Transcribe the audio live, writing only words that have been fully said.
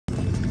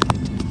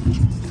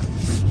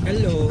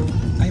Hello.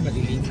 Ay,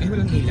 madilim. Ay,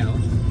 walang ilaw.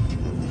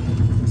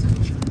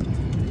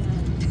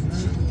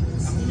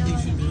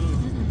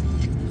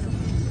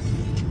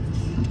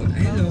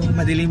 Hello.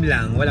 Madilim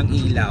lang. Walang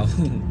ilaw.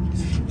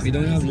 We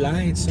don't have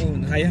lights. So,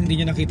 sayang hindi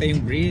nyo nakita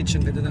yung bridge.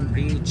 Ang ganda ng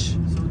bridge.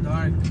 So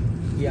dark.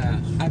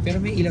 Yeah. Pero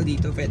may ilaw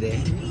dito.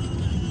 Pwede.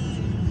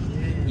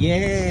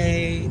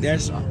 Yay!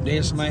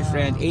 There's my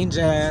friend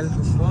Angel.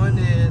 Good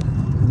morning.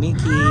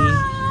 Nicky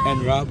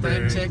and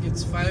Robert. Time check,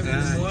 it's 5 in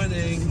the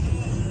morning.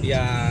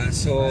 Yeah,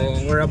 so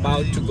we're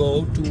about to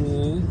go to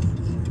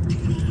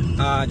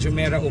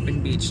Jumeira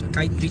Open Beach,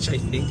 Kite Beach I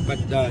think,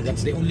 but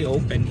that's the only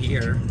open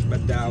here.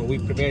 But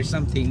we prepared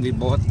something. We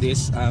bought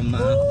this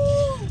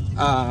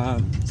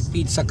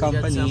pizza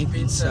company,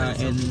 pizza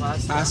and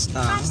pasta.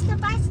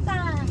 Pasta.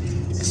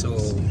 So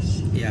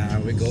yeah,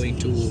 we're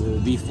going to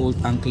be full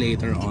tank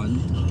later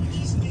on.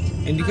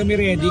 Hindi kami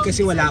ready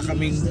kasi wala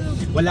kaming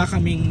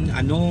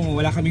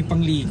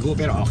pangligo,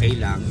 pero okay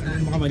lang.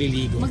 Ano mga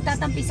maliligo?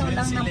 Magtatampisaw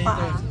lang ng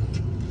paa.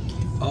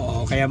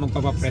 Oo, kaya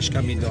magpapa-fresh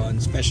kami doon,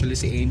 especially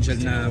si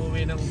Angel na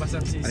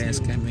parehas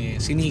kami.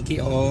 Si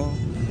Nicky,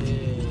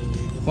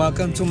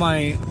 welcome to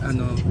my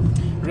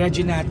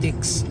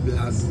Reginatics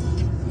vlog.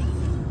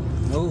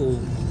 Oh,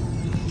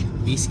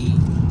 busy.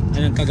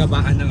 Anong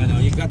kagabaan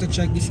ng you got to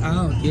check this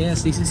out.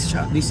 Yes, this is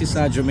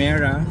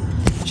Jumeira.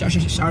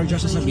 Sharjah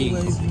sasabihin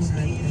ko.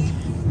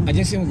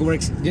 This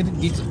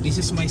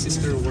is my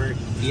sister work.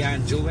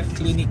 Yan, Joel,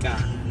 Clinica.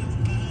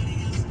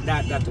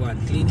 That one,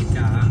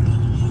 Clinica.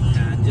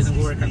 Yan, dyan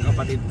nag-work ang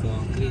kapatid ko,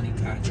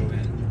 Clinica,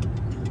 Joel.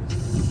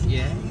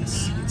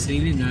 Yes, it's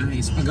really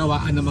nice.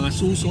 Pagawaan ng mga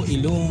suso,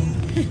 ilong,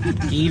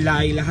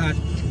 kilay, lahat.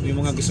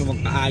 Yung mga gusto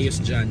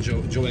magpaayos dyan,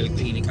 Joel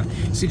Clinica.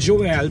 Si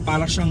Joel,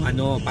 para siyang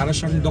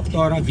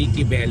Doktora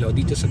Vicky Bello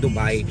dito sa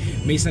Dubai.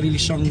 May sarili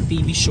siyang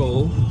TV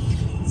show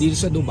dito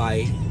sa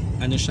Dubai.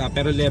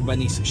 Pero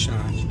Lebanese siya.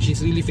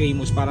 She's really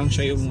famous. Parang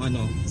siya yung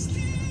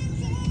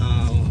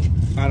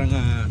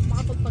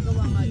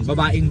Makapagpagawa nga.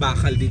 Babaeng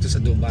bakal dito sa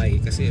Dubai.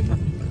 Kasi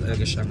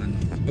talaga siyang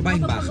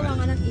babaeng bakal. Makapagpagawa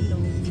nga ng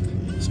ilong.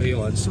 So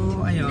yun.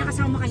 So ayun.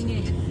 Nakasama kayo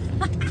ngayon.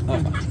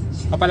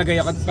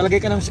 Palagay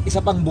ka ng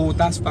isa pang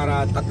butas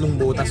para 3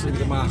 butas.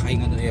 Hindi ka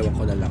makakahinga. Ewan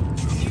ko na lang.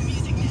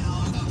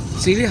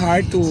 It's really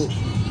hard to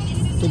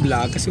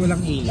vlog kasi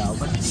walang ilaw.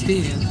 But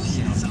still.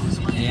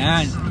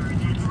 Ayan.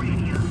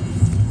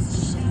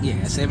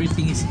 Yes,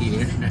 everything is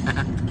here.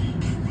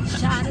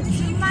 Shout out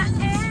to my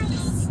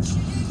ex.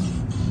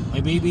 My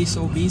baby is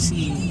so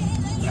busy.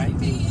 Right?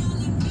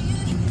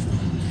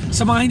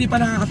 Sa mga hindi pa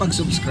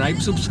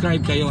nakakapag-subscribe, subscribe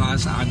kayo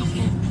sa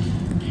ko.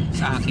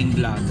 Sa aking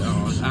vlog.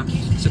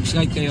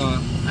 Subscribe kayo.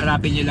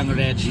 Harapin nyo lang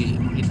Reggie.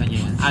 Makita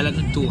nyo yan. Alan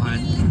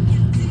Untuhan.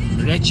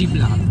 Reggie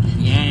Vlog.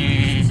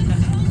 Yeah.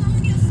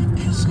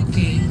 It's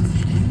okay.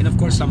 And of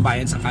course,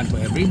 Sambayan sa Kanto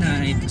every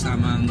night.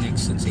 Kasama ang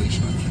Next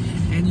Sensation.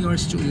 And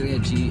yours truly,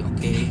 Reggie,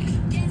 okay?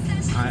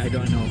 I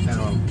don't know,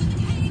 pero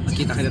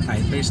magkita-kita tayo.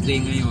 Thursday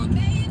ngayon,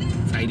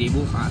 Friday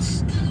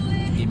bukas,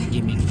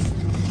 gimmick.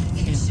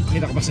 And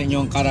kita ko pa sa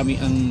inyo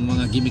ang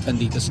mga gimmickan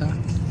dito sa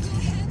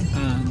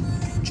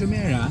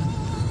Jumeira.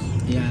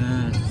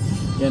 Yan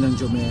ang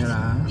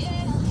Jumeira.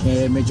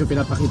 Medyo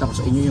pinapakita ko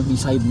sa inyo yung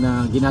inside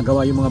na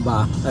ginagawa yung mga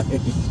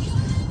bahay.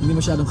 Hindi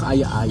masyadong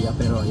kaaya-aya,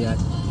 pero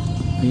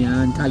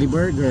ayan, Cali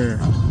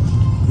Burger.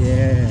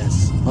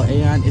 Yes.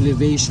 Ayan,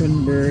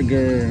 Elevation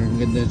Burger.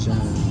 Ang ganda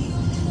dyan.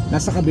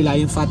 Nasa kabila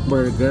yung Fat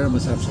Burger.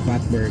 Masarap sa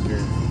Fat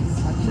Burger.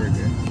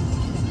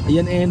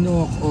 Ayan,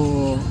 Enok.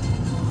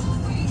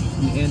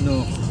 Yung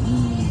Enok.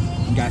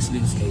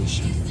 Gasoline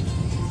station.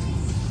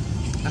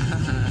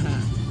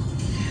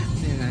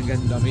 Ayan, ang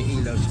ganda. May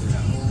ilaw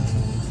sila.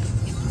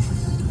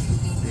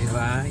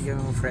 Diba?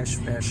 Yung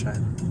fresh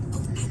fashion.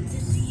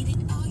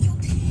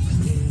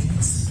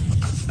 Yes.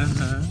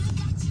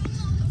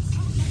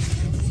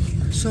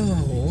 So,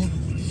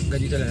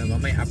 ganito lang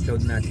naman, may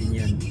upload natin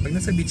yan. Pag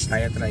nasa beach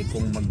tayo, try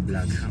kong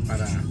mag-vlog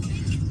para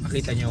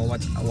makita nyo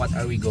what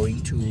are we going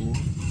to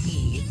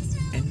eat.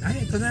 And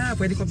ito na,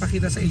 pwede ko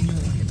pakita sa inyo.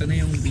 Ito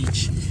na yung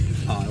beach.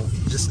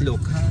 Just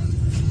look, ha.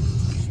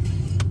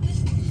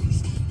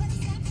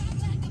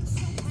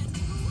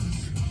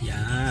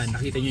 Yan,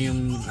 nakita nyo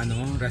yung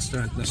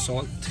restaurant na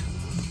Salt.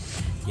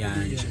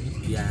 Yan,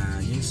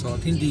 yung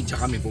Salt. Hindi dyan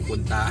kami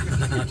pupunta.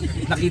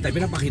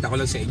 Pinapakita ko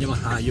lang sa inyo,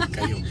 mahayop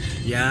kayo.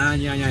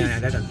 Yan.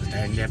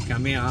 Turn left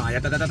kami.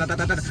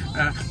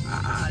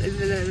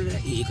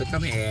 Iikot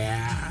kami.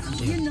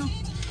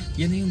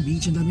 Yan na yung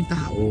beach. Ang daming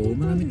tao.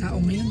 Maraming tao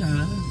ngayon,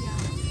 ha.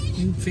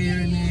 In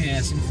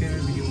fairness, in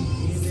Fairview.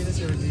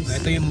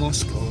 Ito yung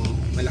mosque,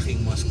 malaking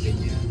mosque din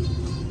yan.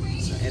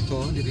 So, ito,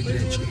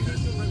 dire-diretso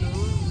yun.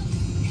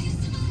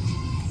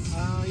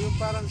 Yung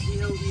parang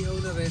ihaw-ihaw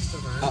na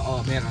restaurant.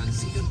 Oo, meron.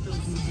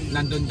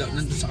 Nandun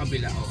sa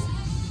kabila,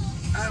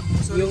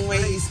 Yung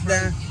may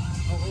isda.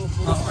 Oo,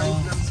 puro fried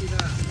lang sila.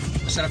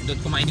 Masarap doon.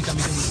 Kumain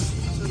kami doon.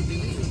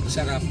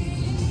 Masarap.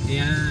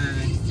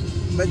 Ayan.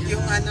 But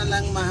yung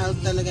lang, mahal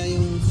talaga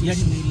yung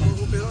fish nila.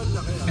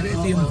 Pero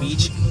ito yung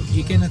beach.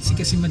 You cannot see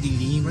kasi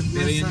madilim.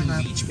 Pero yun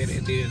yung beach. Pero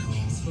ito yun,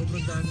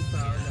 Sobrang dami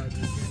tao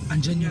lagi.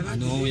 Andyan yung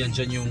ano,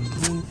 andyan yung,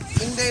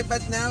 Hindi,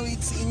 but now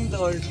it's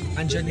indoor.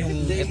 andyan yung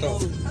They ito.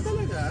 moved.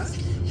 Talaga?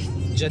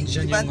 Dyan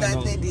Diba yung ano,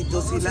 dati dito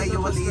sila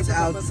usually is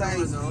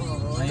outside.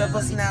 Ayan.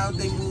 Tapos now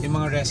they move yung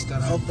mga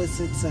restaurant.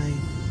 opposite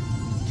side.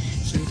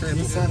 So yung tayo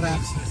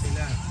Masarap. na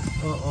sila.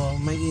 Oo,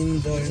 may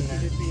indoor na.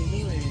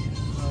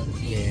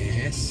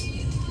 Yes.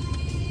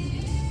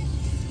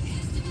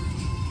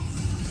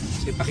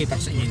 So ipakita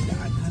ko sa inyo yung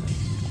daan.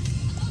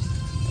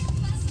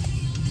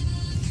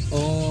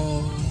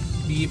 Oh,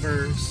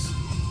 beavers.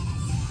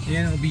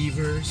 Ayan o,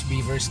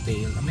 beaver's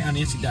tail. May ano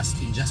yan si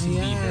Justin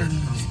Ayan. Bieber.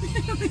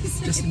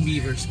 Oh. Justin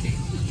Bieber's tail.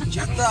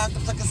 Ito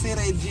pa kasi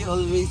Reggie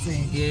always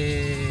eh.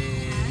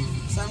 Yeah.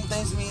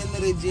 Sometimes me and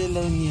Reggie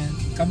alone yan.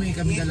 Kami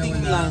dalawa Eating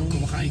lang. lang.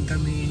 Kumakain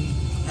kami.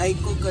 I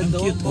cook Ang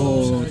cute. adobo.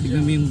 Oh,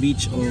 tignan mo yung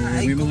beach. Oh,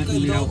 I may mga cook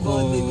ilaw. adobo,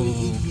 then we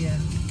Oh. eat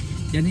yan.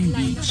 Yan yung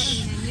beach.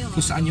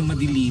 Kung saan yung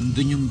madilim,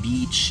 dun yung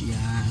beach.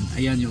 Yan.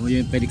 Ayan yung,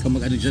 pwede ka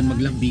mag-ano dyan,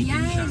 maglambitin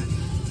dyan.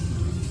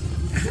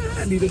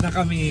 Dito na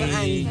kami.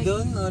 Saan?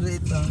 Doon o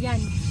rito? Yan.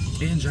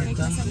 Ayan dyan.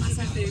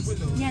 Masa-masa.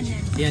 Yan,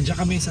 yan. Ayan, dyan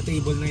kami sa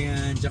table na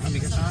yan. Dyan kami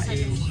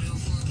kakain.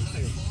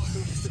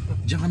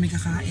 Diyan kami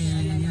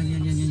kakain.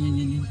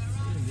 Yan.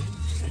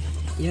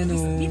 Yan o.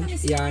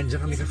 Yan, dyan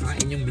kami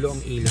kakain yung blue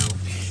ang ilaw.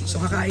 So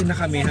kakain na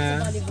kami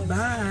ha.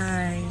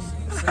 Bye!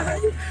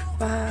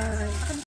 Bye!